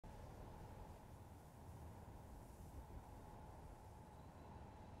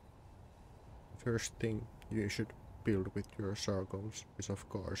First thing you should build with your circles is of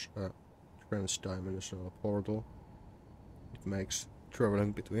course a transdimensional portal. It makes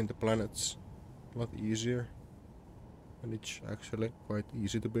traveling between the planets a lot easier, and it's actually quite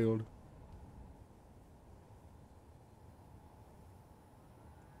easy to build.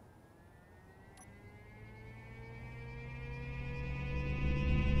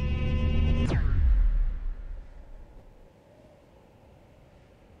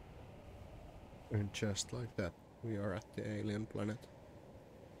 And just like that, we are at the alien planet.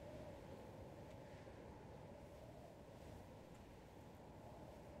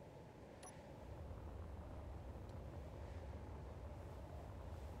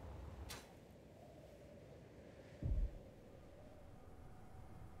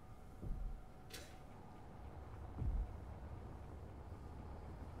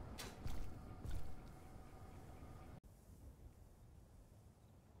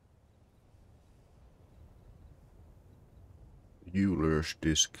 Euler's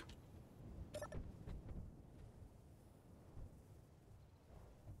disk.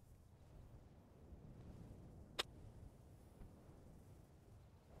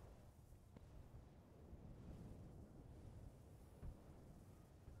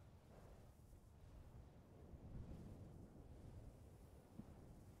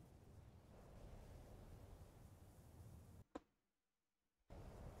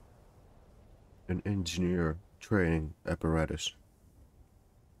 An engineer training apparatus.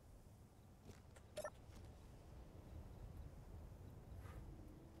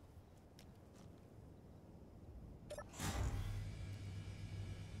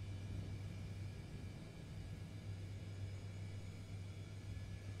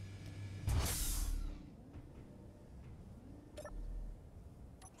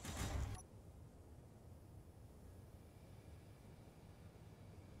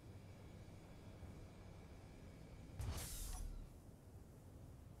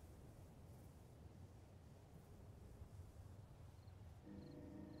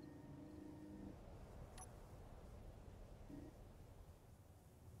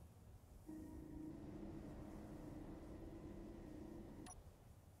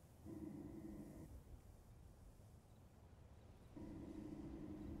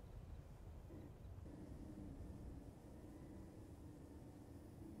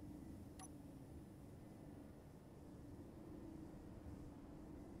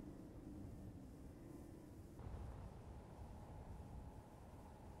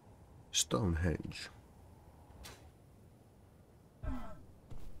 Stonehenge.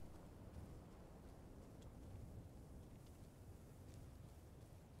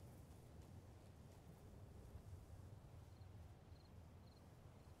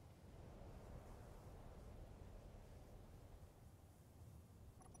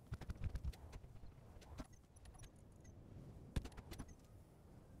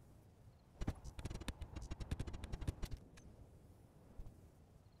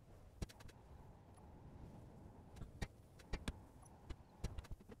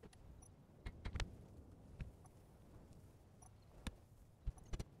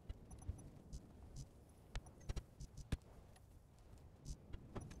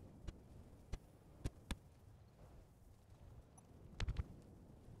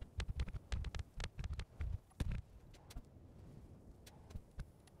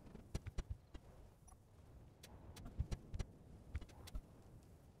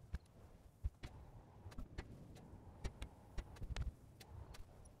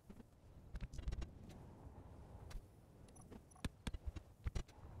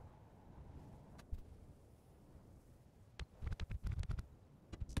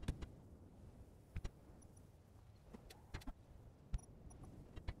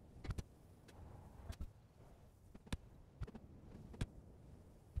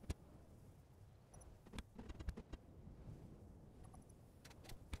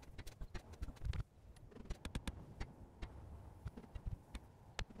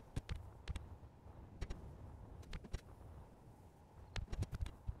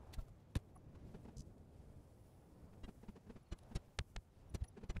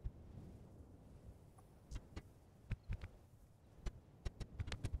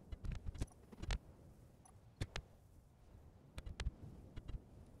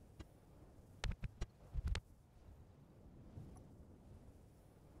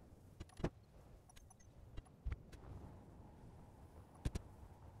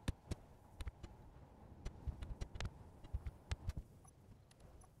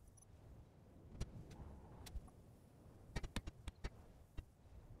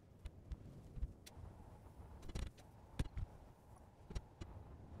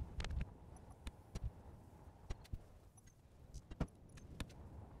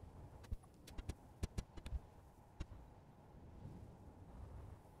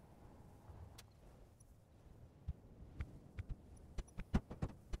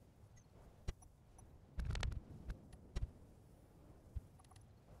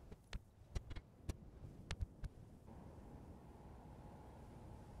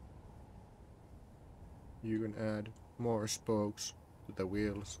 you can add more spokes to the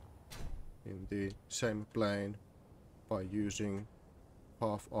wheels in the same plane by using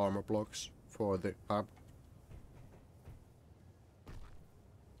half armor blocks for the hub.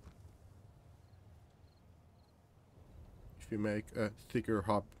 If you make a thicker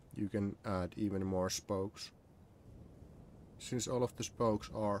hub, you can add even more spokes. Since all of the spokes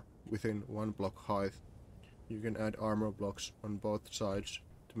are within 1 block height, you can add armor blocks on both sides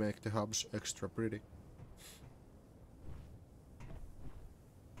to make the hubs extra pretty.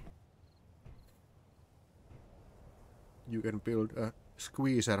 You can build a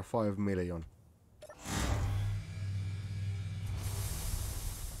squeezer 5 million.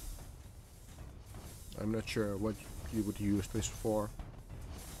 I'm not sure what you would use this for.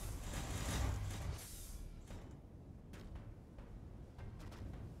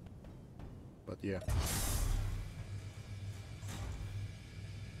 But yeah.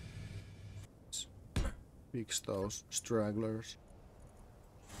 Fix those stragglers.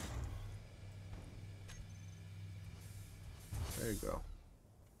 There you go.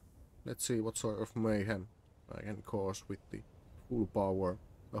 Let's see what sort of mayhem I can cause with the full power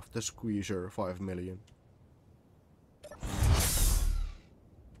of the squeezer 5 million.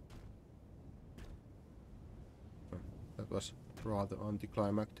 That was rather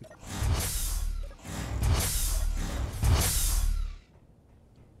anticlimactic.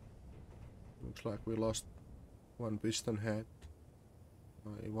 Looks like we lost one piston head.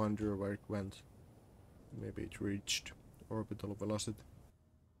 I wonder where it went. Maybe it reached orbital velocity.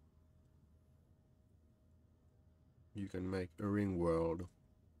 You can make a ring world.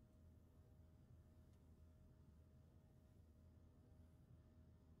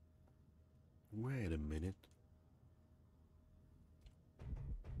 Wait a minute.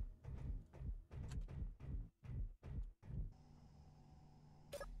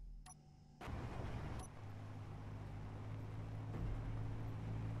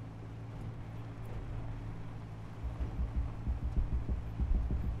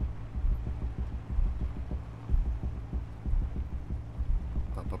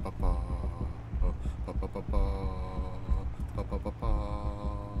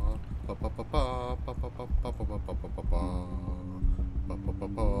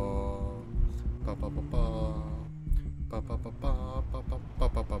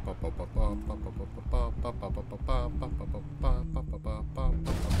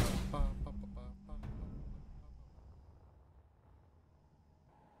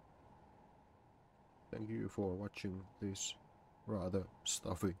 Thank you for watching this rather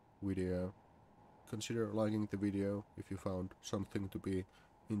stuffy video. Consider liking the video if you found something to be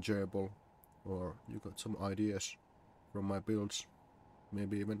enjoyable or you got some ideas from my builds.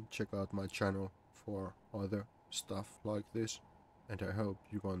 Maybe even check out my channel for other stuff like this. And I hope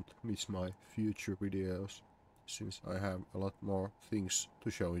you won't miss my future videos, since I have a lot more things to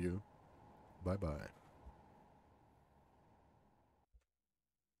show you. Bye bye.